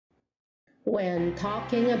When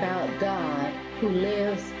talking about God who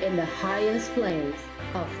lives in the highest place,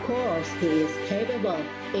 of course he is capable.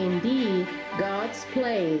 Indeed, God's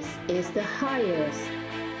place is the highest.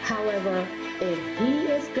 However, if he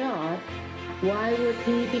is God, why would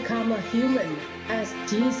he become a human as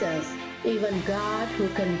Jesus, even God who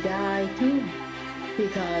can die too?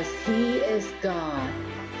 Because he is God.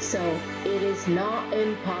 So it is not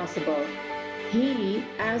impossible. He,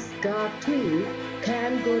 as God too,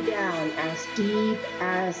 can go down as deep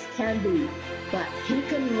as can be, but he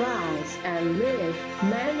can rise and live.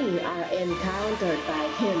 Many are encountered by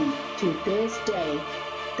him to this day.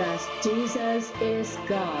 Thus Jesus is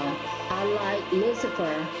God. Unlike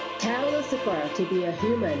Lucifer, tell Lucifer to be a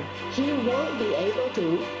human. He won't be able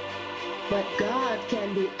to. But God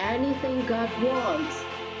can do anything God wants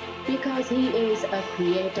because he is a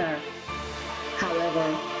creator.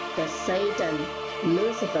 However, the Satan,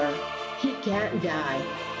 Lucifer, he can't die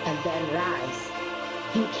and then rise.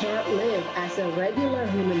 He can't live as a regular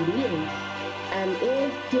human being. And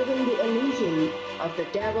if given the illusion of the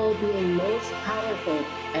devil being most powerful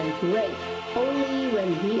and great only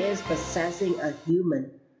when he is possessing a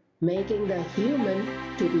human, making the human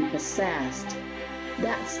to be possessed,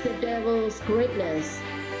 that's the devil's greatness.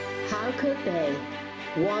 How could they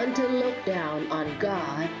want to look down on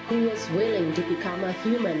God who was willing to become a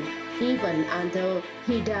human even until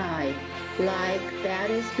he died, like that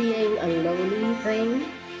is being a lowly thing?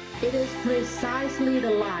 It is precisely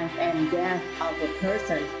the life and death of a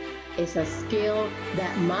person. It's a skill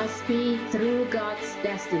that must be through God's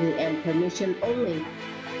destiny and permission only.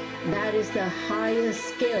 That is the highest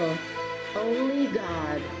skill. Only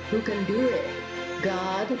God who can do it.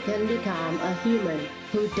 God can become a human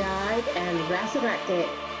who died and resurrected.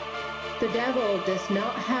 The devil does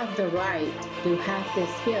not have the right to have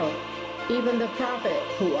this skill. Even the prophets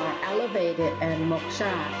who are elevated and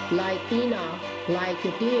moksha, like Enoch, like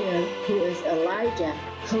Gideon, who is Elijah,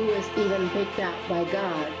 who is even picked up by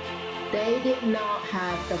God, they did not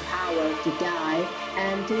have the power to die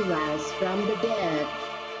and to rise from the dead.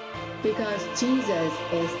 Because Jesus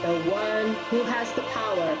is the one who has the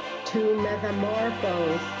power to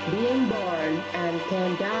metamorphose, being born and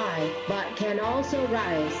can die, but can also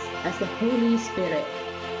rise as the Holy Spirit.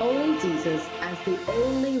 Only Jesus as the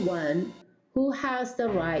only one who has the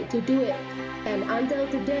right to do it. And until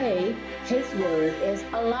today, his word is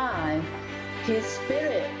alive. His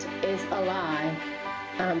spirit is alive.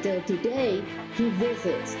 Until today, he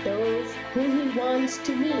visits those whom he wants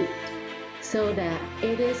to meet, so that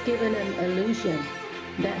it is given an illusion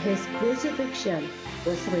that his crucifixion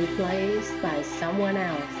was replaced by someone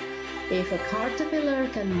else. If a caterpillar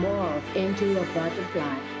can morph into a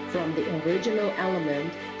butterfly from the original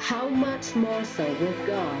element, how much more so with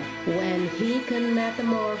God when he can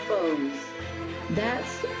metamorphose?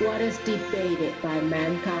 That's what is debated by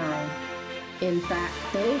mankind. In fact,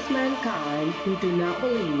 those mankind who do not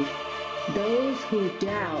believe, those who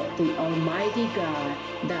doubt the Almighty God,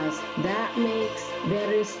 thus that makes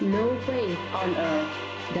there is no faith on earth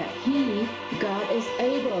that he, God, is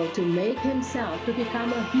able to make himself to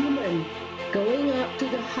become a human, going up to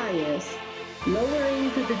the highest,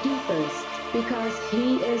 lowering to the deepest, because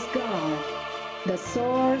he is God. The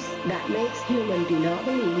source that makes human do not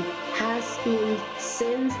believe has been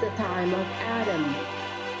since the time of Adam.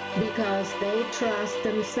 Because they trust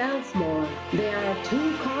themselves more. They are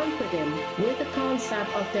too confident with the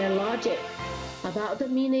concept of their logic about the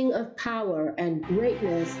meaning of power and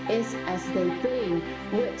greatness is as they think,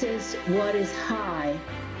 which is what is high.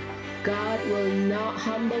 God will not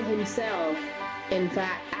humble himself. In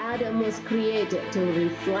fact, Adam was created to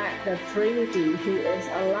reflect the Trinity who is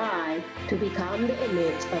alive, to become the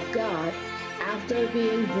image of God after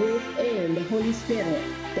being breathed in the Holy Spirit.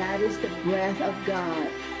 That is the breath of God.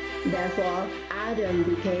 Therefore, Adam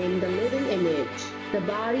became the living image. The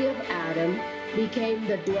body of Adam became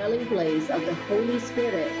the dwelling place of the Holy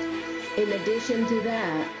Spirit. In addition to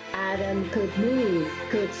that, Adam could move,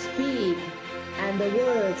 could speak, and the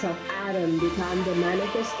words of Adam become the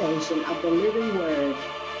manifestation of the living Word.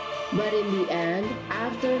 But in the end,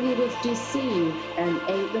 after he was deceived and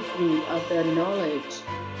ate the fruit of the knowledge,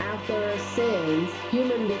 after sins,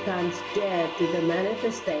 human becomes dead to the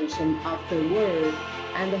manifestation of the Word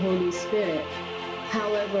and the Holy Spirit.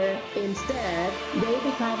 However, instead, they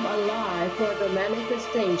become alive for the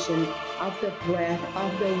manifestation of the breath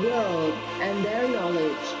of the world and their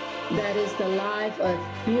knowledge. That is the life of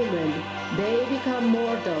human. They become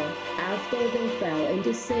mortal after they fell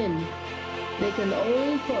into sin. They can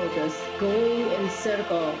only focus going in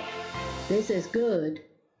circle. This is good.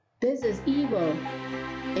 This is evil.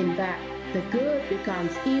 In fact, the good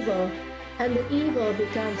becomes evil and the evil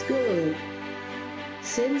becomes good.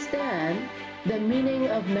 Since then, the meaning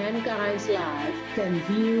of mankind's life can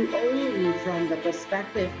view only from the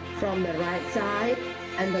perspective from the right side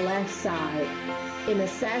and the left side, in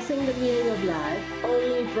assessing the meaning of life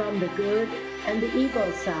only from the good and the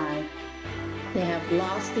evil side. They have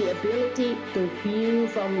lost the ability to view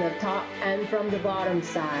from the top and from the bottom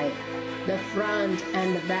side, the front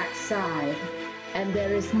and the back side, and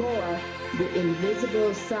there is more, the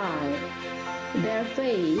invisible side. Their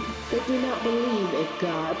faith, they do not believe if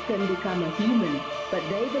God can become a human, but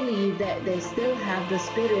they believe that they still have the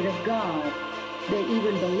Spirit of God. They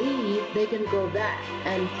even believe they can go back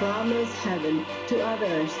and promise heaven to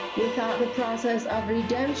others without the process of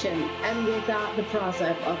redemption and without the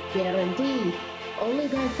process of guarantee. Only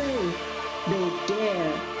by faith, they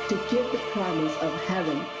dare to give the promise of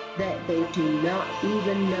heaven that they do not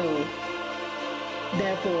even know.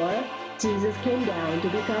 Therefore, Jesus came down to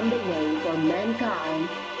become the way for mankind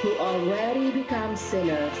who already become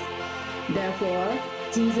sinners. Therefore,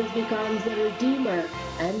 Jesus becomes the Redeemer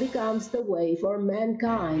and becomes the way for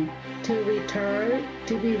mankind to return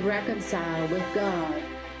to be reconciled with God.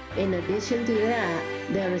 In addition to that,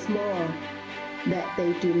 there is more that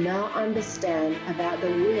they do not understand about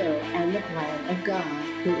the will and the plan of God,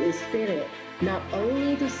 who is Spirit, not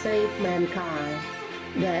only to save mankind.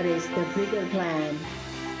 That is the bigger plan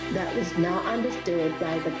that was not understood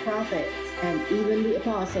by the prophets and even the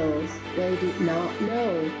apostles. They did not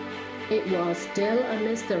know. It was still a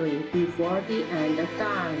mystery before the end of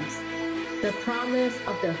times. The promise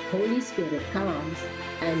of the Holy Spirit comes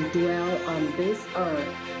and dwells on this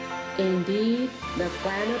earth. Indeed, the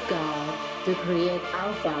plan of God to create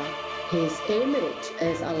Alpha, his image,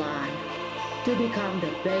 is alive, to become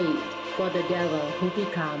the bait for the devil who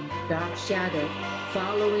become dark shadow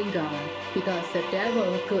following God, because the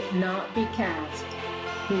devil could not be cast,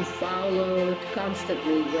 who followed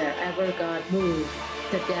constantly wherever God moved.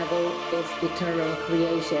 The devil is eternal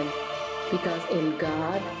creation, because in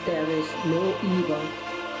God there is no evil.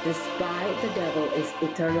 Despite the devil is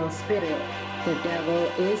eternal spirit, the devil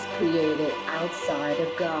is created outside of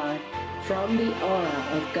God, from the aura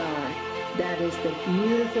of God. That is the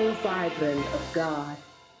beautiful vibrance of God,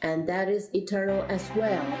 and that is eternal as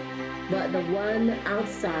well. But the one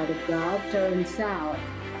outside of God turns out,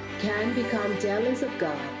 can become jealous of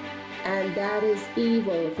God, and that is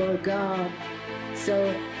evil for God.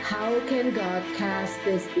 So how can God cast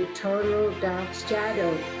this eternal dark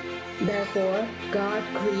shadow? Therefore, God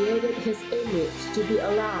created his image to be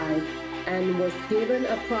alive and was given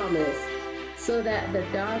a promise, so that the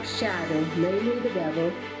dark shadow, namely the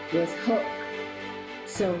devil, was hooked.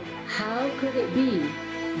 So how could it be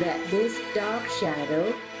that this dark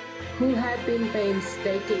shadow, who had been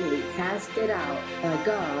painstakingly casted out by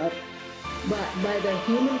God, but by the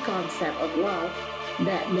human concept of love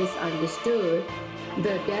that misunderstood,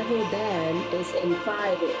 the devil then is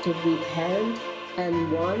invited to repent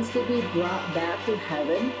and wants to be brought back to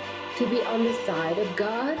heaven, to be on the side of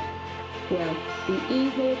God? Well, the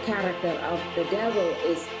evil character of the devil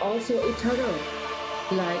is also eternal,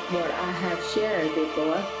 like what I have shared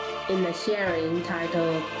before in the sharing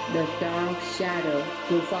titled The Dark Shadow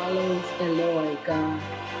Who Follows Eloi God.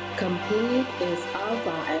 Complete is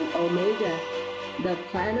Alpha and Omega, the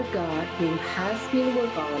plan of God who has been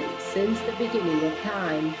worked on since the beginning of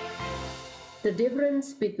time. The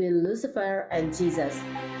difference between Lucifer and Jesus.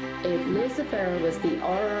 If Lucifer was the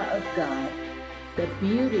aura of God, the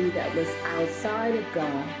beauty that was outside of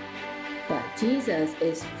God, but Jesus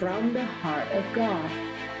is from the heart of God.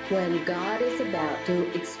 When God is about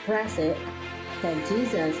to express it, then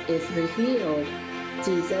Jesus is revealed.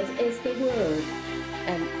 Jesus is the Word,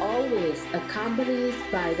 and always accompanied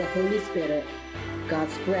by the Holy Spirit,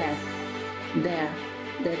 God's breath. There,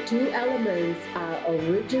 the two elements are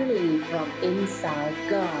originally from inside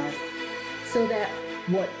God, so that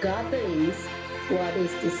what God thinks, what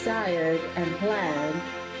is desired and planned,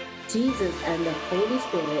 Jesus and the Holy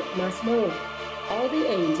Spirit must know. All the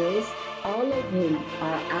angels, all of whom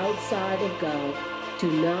are outside of God,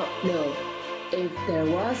 do not know, if there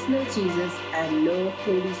was no Jesus and no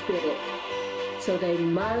Holy Spirit. So they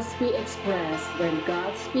must be expressed when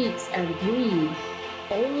God speaks and breathes.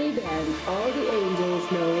 Only then all the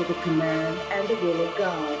angels know the command and the will of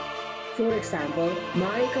God. For example,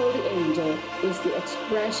 Michael the angel is the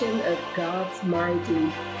expression of God's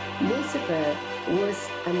mighty. Lucifer was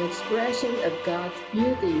an expression of God's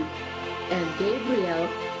beauty, and Gabriel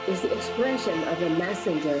is the expression of a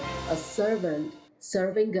messenger, a servant,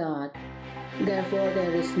 serving God. Therefore,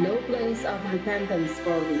 there is no place of repentance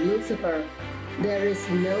for Lucifer. There is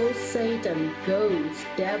no Satan, ghost,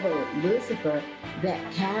 devil, Lucifer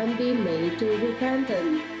that can be made to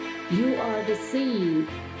repentance. You are deceived.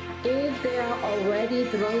 If they are already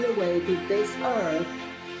thrown away to this earth,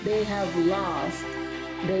 they have lost.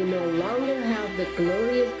 They no longer have the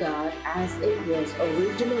glory of God as it was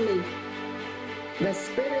originally. The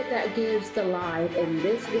spirit that gives the life in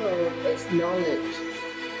this world is knowledge.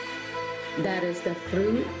 That is the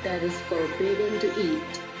fruit that is forbidden to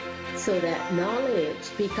eat, so that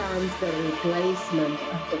knowledge becomes the replacement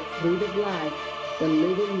of the fruit of life, the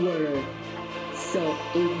living word. So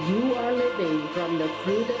if you are living from the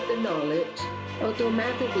fruit of the knowledge,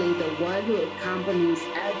 automatically the one who accompanies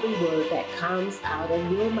every word that comes out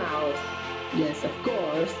of your mouth, yes, of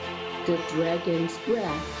course, the dragon's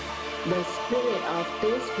breath, the spirit of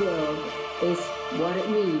this world is what it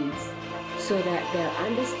means, so that their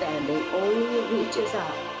understanding only reaches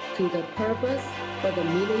out to the purpose for the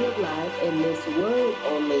meaning of life in this world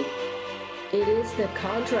only. It is the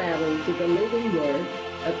contrary to the living word,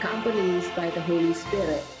 accompanied by the Holy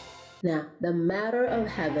Spirit. Now, the matter of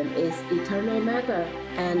heaven is eternal matter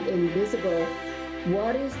and invisible.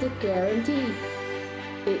 What is the guarantee?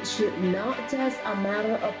 It should not just a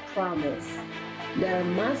matter of promise. There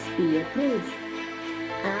must be a proof.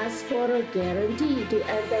 As for a guarantee to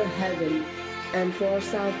enter heaven and for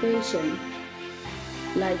salvation,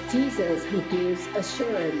 like Jesus who gives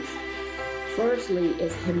assurance, firstly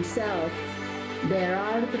is himself. There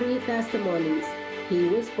are 3 testimonies. He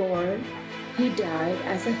was born, he died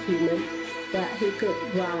as a human, but he could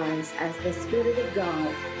rise as the Spirit of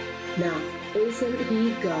God. Now, isn't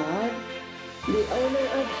he God? The owner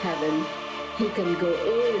of heaven, he can go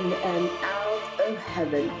in and out of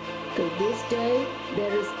heaven. To this day,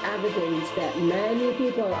 there is evidence that many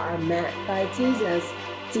people are met by Jesus.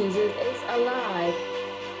 Jesus is alive.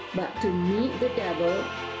 But to meet the devil,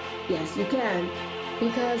 yes, you can,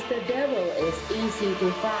 because the devil is easy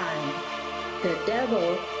to find. The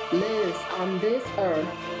devil lives on this earth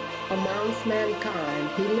amongst mankind.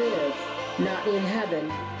 He lives not in heaven.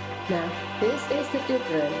 Now, this is the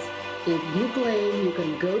difference. If you claim you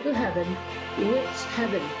can go to heaven, which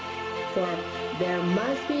heaven? For there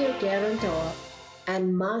must be a guarantor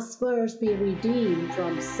and must first be redeemed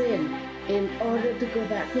from sin in order to go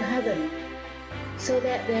back to heaven. So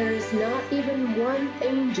that there is not even one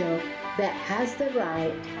angel that has the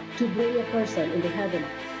right to bring a person into heaven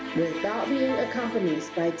without being accompanied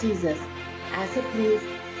by Jesus as a proof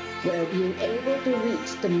where being able to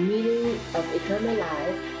reach the meaning of eternal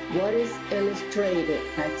life, what is illustrated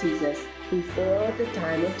by Jesus before the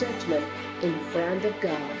time of judgment in front of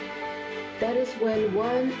God. That is when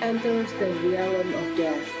one enters the realm of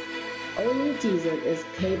death. Only Jesus is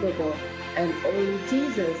capable, and only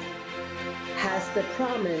Jesus has the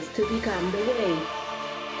promise to become the way.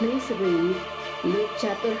 Please read Luke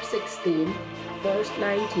chapter 16, verse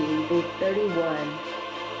 19 to 31.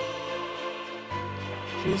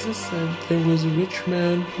 Jesus said there was a rich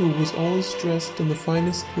man who was always dressed in the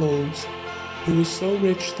finest clothes. He was so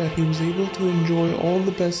rich that he was able to enjoy all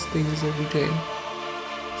the best things every day.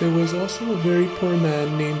 There was also a very poor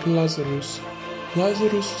man named Lazarus.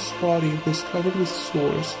 Lazarus' body was covered with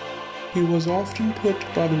sores. He was often put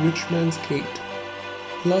by the rich man's gate.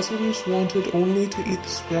 Lazarus wanted only to eat the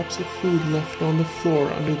scraps of food left on the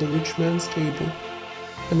floor under the rich man's table,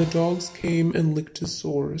 and the dogs came and licked his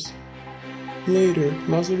sores. Later,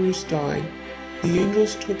 Lazarus died. The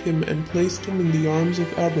angels took him and placed him in the arms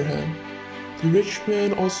of Abraham. The rich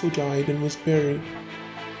man also died and was buried.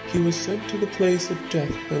 He was sent to the place of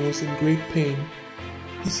death and was in great pain.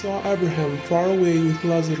 He saw Abraham far away with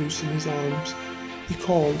Lazarus in his arms. He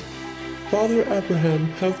called, "Father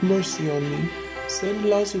Abraham, have mercy on me. Send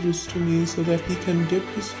Lazarus to me so that he can dip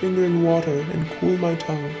his finger in water and cool my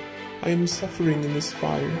tongue. I am suffering in this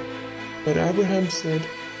fire." But Abraham said,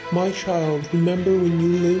 "My child, remember when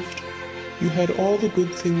you lived? You had all the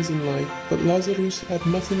good things in life, but Lazarus had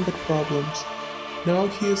nothing but problems. Now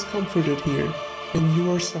he is comforted here, and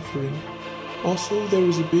you are suffering. Also, there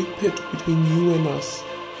is a big pit between you and us.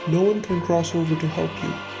 No one can cross over to help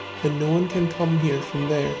you, and no one can come here from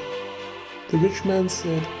there." The rich man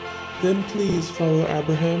said, "Then please, Father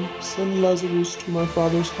Abraham, send Lazarus to my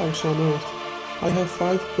father's house on earth. I have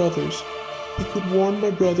 5 brothers. He could warn my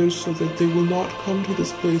brothers so that they will not come to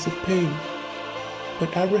this place of pain."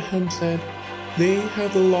 But Abraham said, "They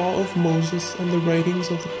have the law of Moses and the writings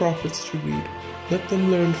of the prophets to read. Let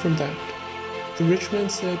them learn from that." The rich man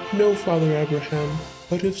said, "No, Father Abraham,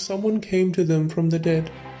 but if someone came to them from the dead,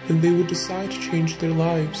 then they would decide to change their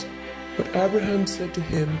lives." But Abraham said to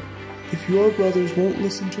him, "If your brothers won't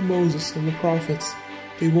listen to Moses and the prophets,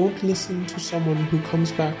 they won't listen to someone who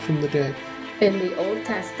comes back from the dead." In the Old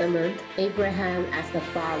Testament, Abraham as the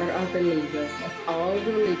father of believers of all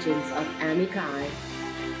religions of any kind.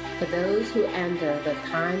 For those who enter the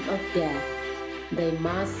time of death, they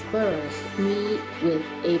must first meet with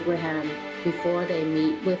Abraham before they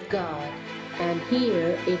meet with God. And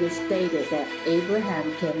here it is stated that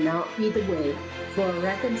Abraham cannot be the way for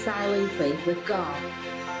reconciling faith with God,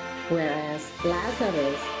 whereas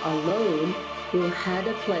Lazarus alone, who had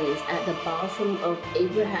a place at the bosom of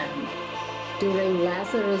Abraham. During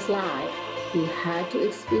Lazarus' life, he had to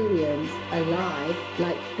experience a life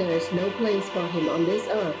like there is no place for him on this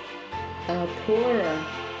earth, a poorer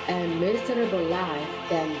and miserable life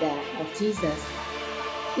than that of Jesus.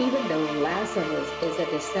 Even though Lazarus is a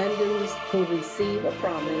descendant who received a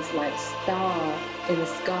promise like stars in the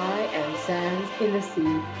sky and sands in the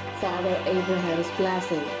sea, Father Abraham's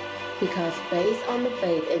blessing, because based on the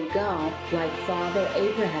faith in God, like Father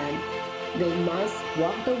Abraham, they must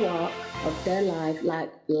walk the walk of their life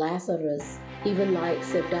like Lazarus, even like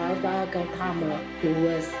Siddhartha Gautama, who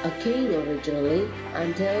was a king originally,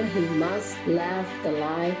 until he must left the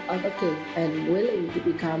life of a king and willing to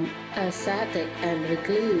become ascetic and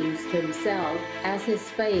recluse himself as his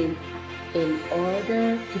faith in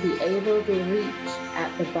order to be able to reach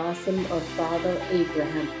at the bosom of Father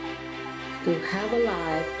Abraham. To have a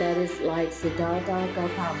life that is like Siddhartha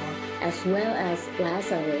Gautama as well as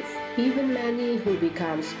Lazarus. Even many who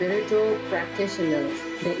become spiritual practitioners,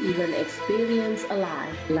 they even experience a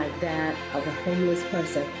life like that of a homeless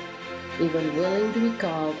person, even willing to be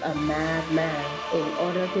called a madman in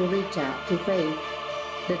order to reach out to faith.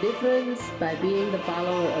 The difference by being the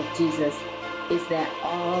follower of Jesus is that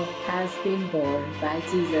all has been born by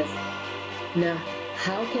Jesus. Now,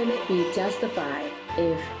 how can it be justified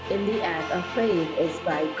if in the act of faith is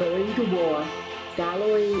by going to war,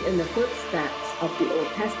 following in the footsteps of the Old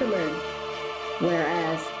Testament,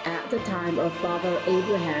 whereas at the time of Father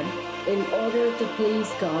Abraham, in order to please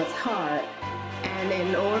God's heart and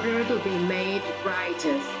in order to be made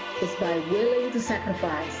righteous, is by willing to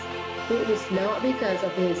sacrifice. It was not because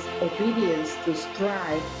of his obedience to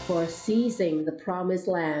strive for seizing the promised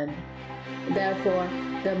land. Therefore,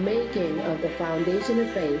 the making of the foundation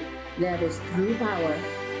of faith, that is through power,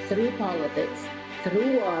 through politics,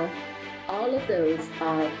 through war, all of those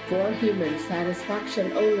are for human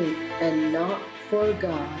satisfaction only and not for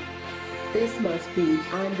God. This must be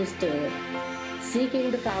understood.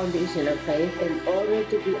 Seeking the foundation of faith in order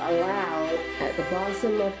to be allowed at the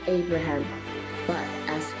bosom of Abraham. But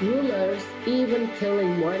as rulers, even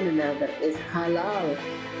killing one another is halal.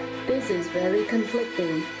 This is very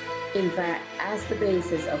conflicting. In fact, as the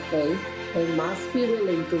basis of faith, they must be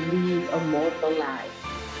willing to live a mortal life.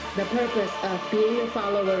 The purpose of being a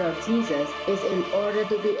follower of Jesus is in order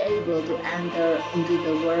to be able to enter into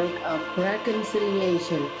the work of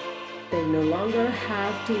reconciliation. They no longer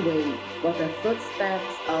have to wait for the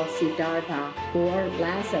footsteps of Siddhartha or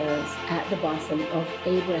Lazarus at the bosom of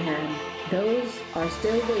Abraham. Those are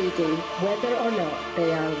still waiting whether or not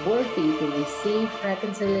they are worthy to receive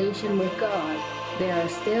reconciliation with God. They are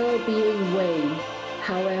still being weighed.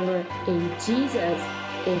 However, in Jesus,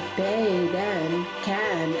 if they then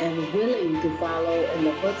can and willing to follow in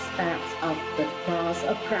the footsteps of the cross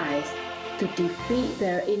of Christ to defeat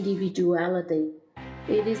their individuality,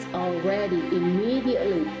 it is already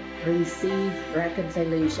immediately receive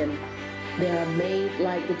reconciliation. They are made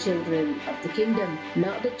like the children of the kingdom,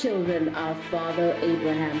 not the children of Father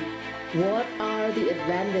Abraham. What are the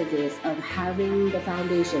advantages of having the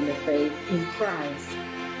foundation of faith in Christ?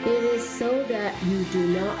 It is so that you do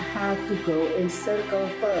not have to go in circle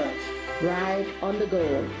first, right on the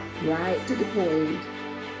goal, right to the point,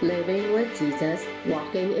 living with Jesus,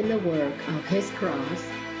 walking in the work of his cross.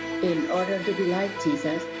 In order to be like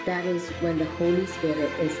Jesus, that is when the Holy Spirit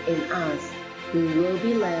is in us. We will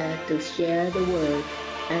be led to share the word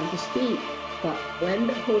and to speak. But when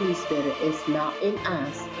the Holy Spirit is not in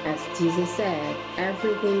us, as Jesus said,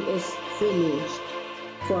 everything is finished.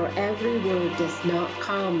 For every word does not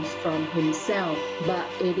come from himself, but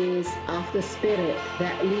it is of the Spirit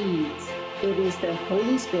that leads. It is the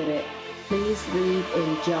Holy Spirit. Please read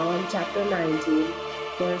in John chapter 19,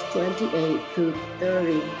 verse 28 to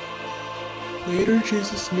 30. Later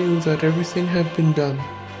Jesus knew that everything had been done.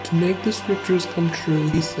 To make the scriptures come true,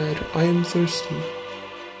 he said, "I am thirsty."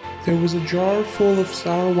 There was a jar full of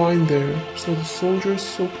sour wine there, so the soldiers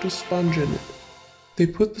soaked a sponge in it. They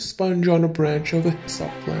put the sponge on a branch of a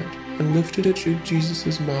hyssop plant and lifted it to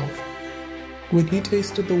Jesus' mouth. When he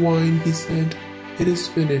tasted the wine, he said, "It is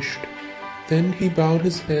finished." Then he bowed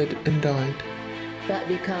his head and died. But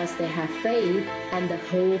because they have faith and the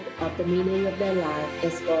hope of the meaning of their life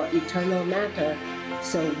is for eternal matter,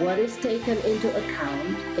 So what is taken into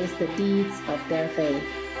account is the deeds of their faith.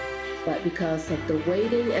 But because of the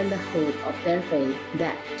waiting and the hope of their faith,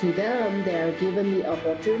 that to them they are given the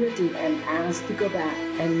opportunity and asked to go back,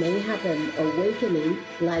 and may happen awakening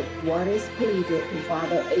like what is pleaded to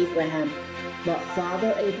Father Abraham. But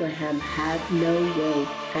Father Abraham had no way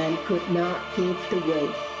and could not give the way,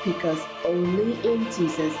 because only in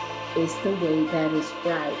Jesus is the way that is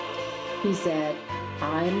right. He said,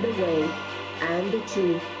 I am the way and the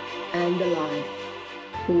truth and the life.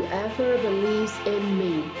 Whoever believes in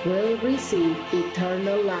me will receive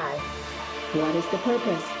eternal life. What is the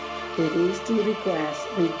purpose? It is to request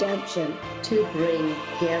redemption, to bring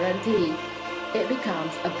guarantee. It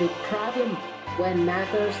becomes a big problem when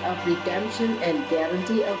matters of redemption and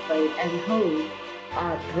guarantee of faith and hope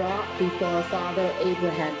are brought before Father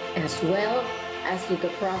Abraham, as well as to the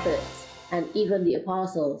prophets and even the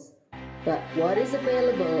apostles. But what is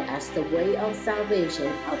available as the way of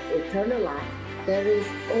salvation, of eternal life? There is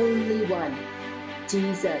only one,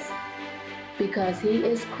 Jesus, because he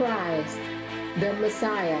is Christ, the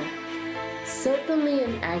Messiah. Certainly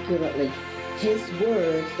and accurately, his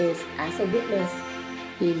word is as a witness.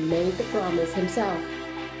 He made the promise himself.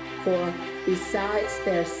 For besides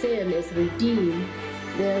their sin is redeemed,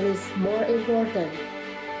 there is more important.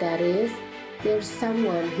 That is, there's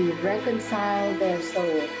someone who reconciled their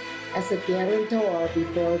soul as a guarantor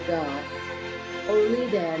before God. Only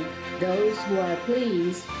then those who are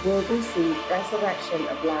pleased will receive resurrection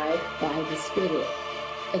of life by the Spirit,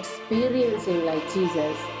 experiencing like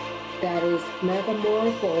Jesus, that is,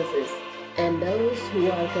 metamorphosis. And those who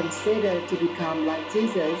are considered to become like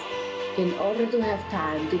Jesus, in order to have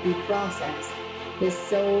time to be processed, his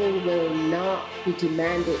soul will not be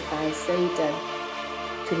demanded by Satan.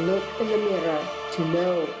 To look in the mirror, to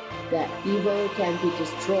know that evil can be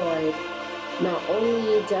destroyed, not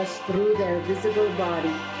only just through their visible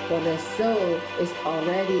body, for their soul is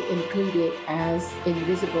already included as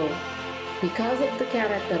invisible. Because of the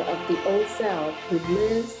character of the old self who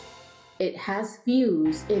lives, it has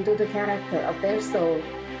fused into the character of their soul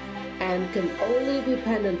and can only be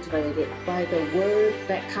penetrated by the word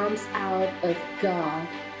that comes out of God,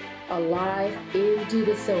 alive into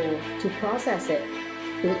the soul to process it,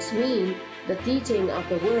 which means the teaching of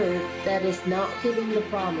the word that is not giving the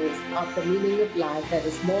promise of the meaning of life that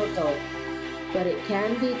is mortal, but it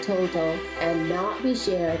can be total and not be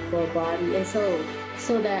shared for body and soul,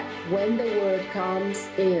 so that when the word comes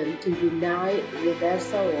in to unite with their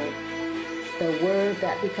soul, the word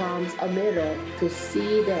that becomes a mirror to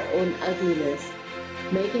see their own ugliness,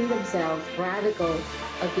 making themselves radical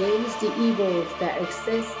against the evils that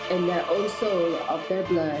exist in their own soul of their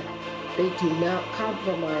blood. They do not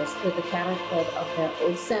compromise with the character of their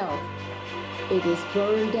own self. It is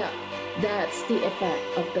burned up. That's the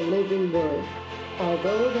effect of the living word.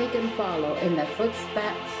 Although they can follow in the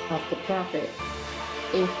footsteps of the prophet,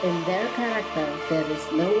 if in their character there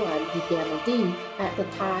is no one who guarantees, at the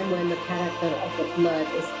time when the character of the blood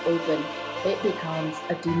is open, it becomes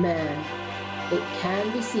a demand. It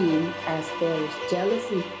can be seen as there is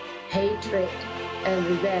jealousy, hatred, and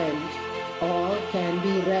revenge. All can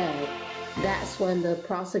be read. That's when the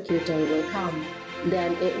prosecutor will come.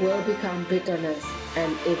 Then it will become bitterness,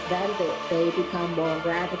 and if vented, they become more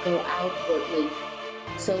radical outwardly,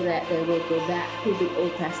 so that they will go back to the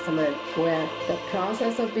Old Testament, where the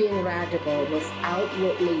process of being radical was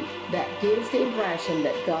outwardly, that gives the impression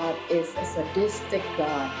that God is a sadistic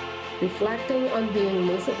God, reflecting on being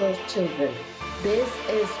Lucifer's children. This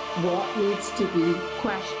is what needs to be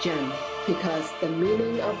questioned, because the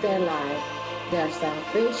meaning of their life, their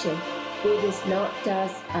salvation, it is not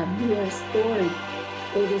just a mere story.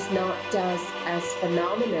 It is not just as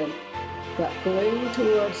phenomenon, but going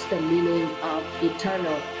towards the meaning of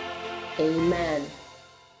eternal. Amen.